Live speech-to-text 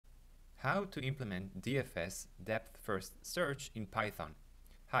How to implement DFS depth first search in Python.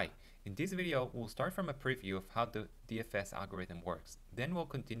 Hi, in this video we'll start from a preview of how the DFS algorithm works. Then we'll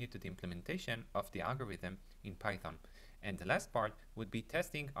continue to the implementation of the algorithm in Python. And the last part would be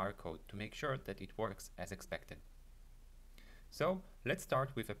testing our code to make sure that it works as expected. So let's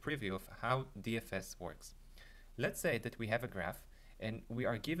start with a preview of how DFS works. Let's say that we have a graph and we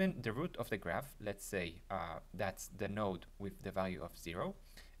are given the root of the graph. Let's say that's the node with the value of 0.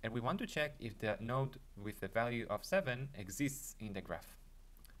 And we want to check if the node with the value of 7 exists in the graph.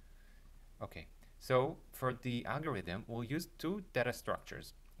 Okay, so for the algorithm, we'll use two data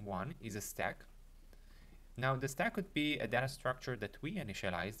structures. One is a stack. Now the stack could be a data structure that we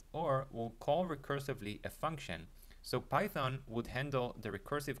initialize, or we'll call recursively a function. So Python would handle the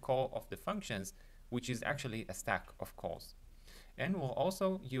recursive call of the functions, which is actually a stack of calls. And we'll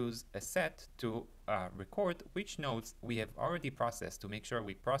also use a set to record which nodes we have already processed to make sure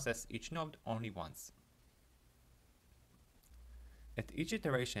we process each node only once. At each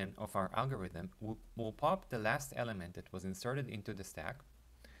iteration of our algorithm, we'll pop the last element that was inserted into the stack.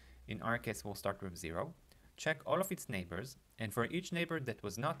 In our case, we'll start with 0, check all of its neighbors, and for each neighbor that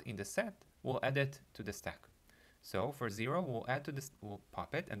was not in the set, we'll add it to the stack. So for 0, we'll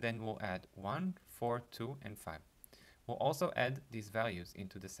pop it, and then we'll add 1, 4, 2, and 5. We'll also add these values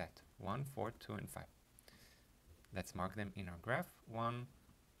into the set, 1, 4, 2, and 5. Let's mark them in our graph, 1,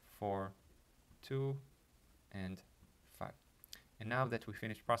 4, 2, and 5. And now that we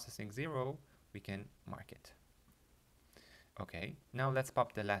finished processing 0, we can mark it. Okay, now let's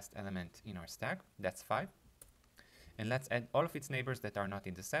pop the last element in our stack, that's 5. And let's add all of its neighbors that are not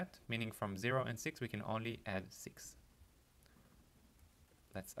in the set, meaning from 0 and 6 we can only add 6.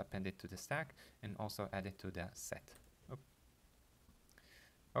 Let's append it to the stack and also add it to the set.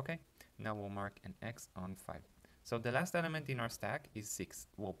 Okay, now we'll mark an X on 5. So the last element in our stack is 6.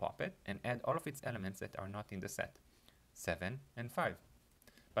 We'll pop it and add all of its elements that are not in the set, 7 and 5.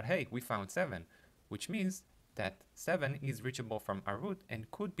 But hey, we found 7, which means that 7 is reachable from our root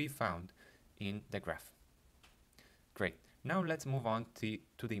and could be found in the graph. Great. Now let's move on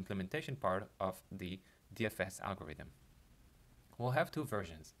to the implementation part of the DFS algorithm. We'll have two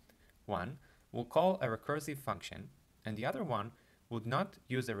versions. One, we'll call a recursive function, and the other one would not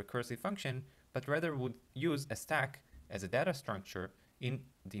use a recursive function, but rather would use a stack as a data structure in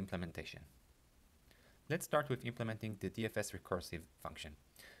the implementation. Let's start with implementing the DFS recursive function.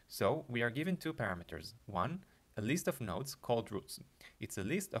 So we are given two parameters. One, a list of nodes called roots. It's a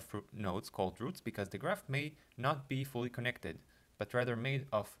list of nodes called roots because the graph may not be fully connected, but rather made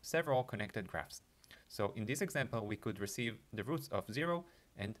of several connected graphs. So in this example, we could receive the roots of 0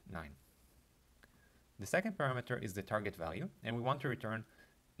 and 9. The second parameter is the target value, and we want to return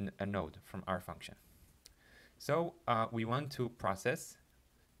a node from our function. So we want to process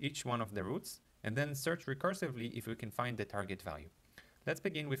each one of the roots and then search recursively if we can find the target value. Let's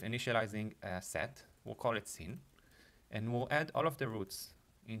begin with initializing a set. We'll call it sin, and we'll add all of the roots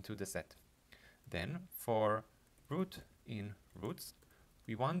into the set. Then for root in roots,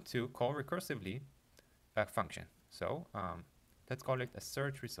 we want to call recursively a function. So let's call it a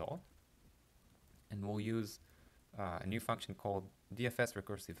search result. And we'll use a new function called DFS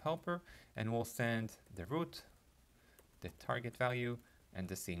recursive helper, and we'll send the root, the target value, and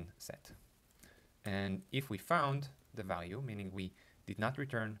the scene set. And if we found the value, meaning we did not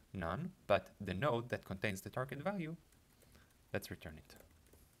return none, but the node that contains the target value, let's return it.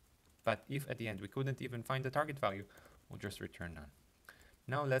 But if at the end we couldn't even find the target value, we'll just return none.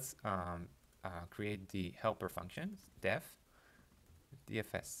 Now let's create the helper functions,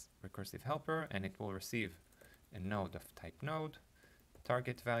 DFS recursive helper, and it will receive a node of type node,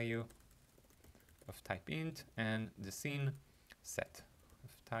 target value of type int, and the scene set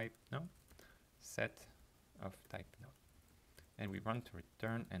of type set of type node. And we want to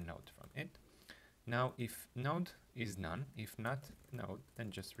return a node from it. Now if node is none, if not node,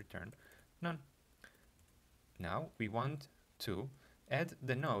 then just return none. Now we want to add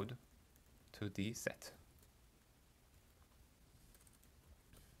the node to the set.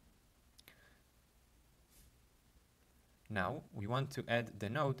 Now we want to add the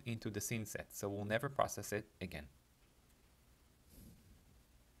node into the scene set, so we'll never process it again.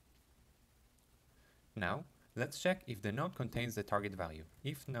 Now let's check if the node contains the target value.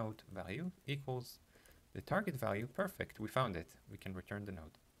 If node value equals the target value, perfect, we found it. We can return the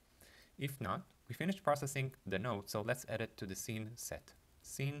node. If not, we finished processing the node, so let's add it to the scene set.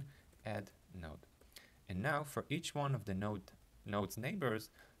 Scene add node. And now for each one of the node's neighbors,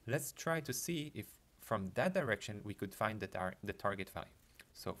 let's try to see if from that direction we could find the target value.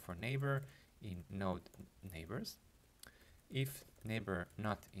 So for neighbor in node neighbors, if neighbor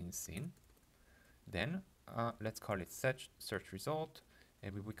not in scene, then let's call it search result,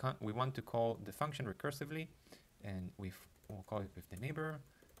 and we want to call the function recursively, and we'll call it with the neighbor,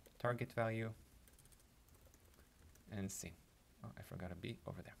 target value, and scene. Oh, I forgot a B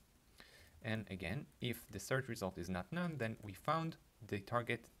over there. And again, if the search result is not none, then we found the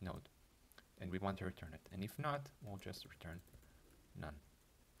target node and we want to return it. And if not, we'll just return none.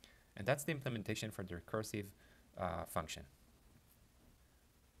 And that's the implementation for the recursive function.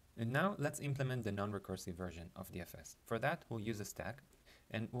 And now let's implement the non-recursive version of DFS. For that, we'll use a stack,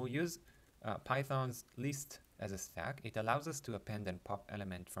 and we'll use Python's list as a stack. It allows us to append and pop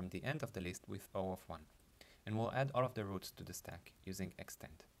element from the end of the list with O of 1. And we'll add all of the roots to the stack using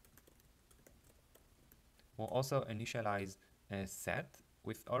extend. We'll also initialize a set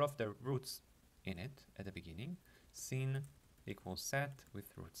with all of the roots in it at the beginning. Scene equals set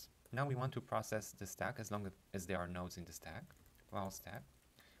with roots. Now we want to process the stack as long as there are nodes in the stack. While stack,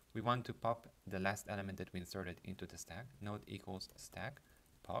 we want to pop the last element that we inserted into the stack. Node equals stack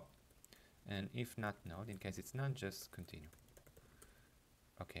pop. And if not node, in case it's none, just continue.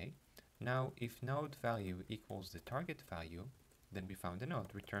 Okay. Now, if node value equals the target value, then we found a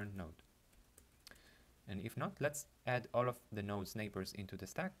node, return node. And if not, let's add all of the node's neighbors into the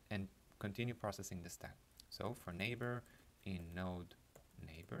stack and continue processing the stack. So for neighbor in node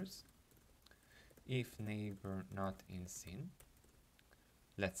neighbors, if neighbor not in scene,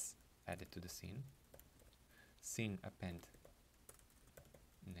 let's add it to the scene. Scene append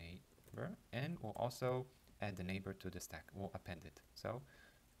neighbor, and we'll also add the neighbor to the stack. We'll append it. So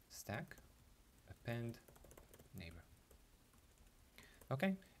stack append neighbor.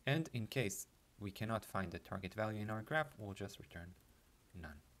 Okay, and in case we cannot find the target value in our graph, we'll just return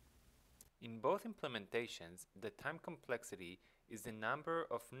none. In both implementations, the time complexity is the number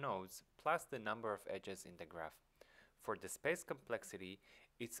of nodes plus the number of edges in the graph. For the space complexity,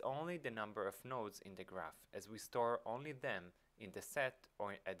 it's only the number of nodes in the graph, as we store only them in the set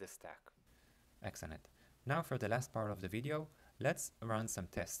or at the stack. Excellent. Now for the last part of the video, let's run some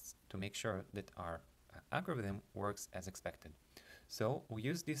tests to make sure that our algorithm works as expected. So we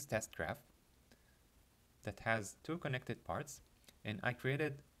use this test graph that has two connected parts, and I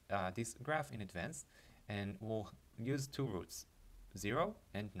created this graph in advance, and we'll use two roots, 0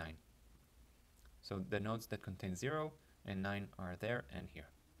 and 9. So the nodes that contain 0 and 9 are there and here.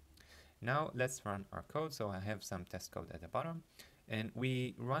 Now let's run our code. So I have some test code at the bottom, and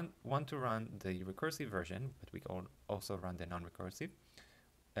we want to run the recursive version, but we also run the non-recursive.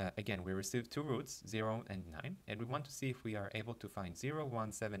 Again, we receive two roots, 0 and 9, and we want to see if we are able to find 0,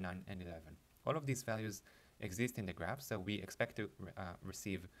 1, 7, 9, and 11. All of these values exist in the graph, so we expect to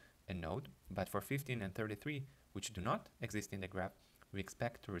receive a node, but for 15 and 33, which do not exist in the graph, we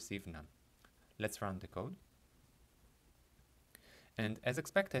expect to receive none. Let's run the code. And as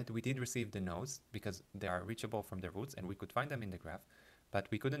expected, we did receive the nodes because they are reachable from the roots and we could find them in the graph, but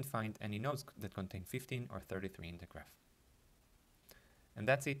we couldn't find any nodes that contain 15 or 33 in the graph. And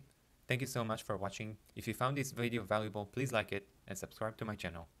that's it. Thank you so much for watching. If you found this video valuable, please like it and subscribe to my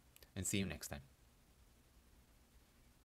channel, and see you next time.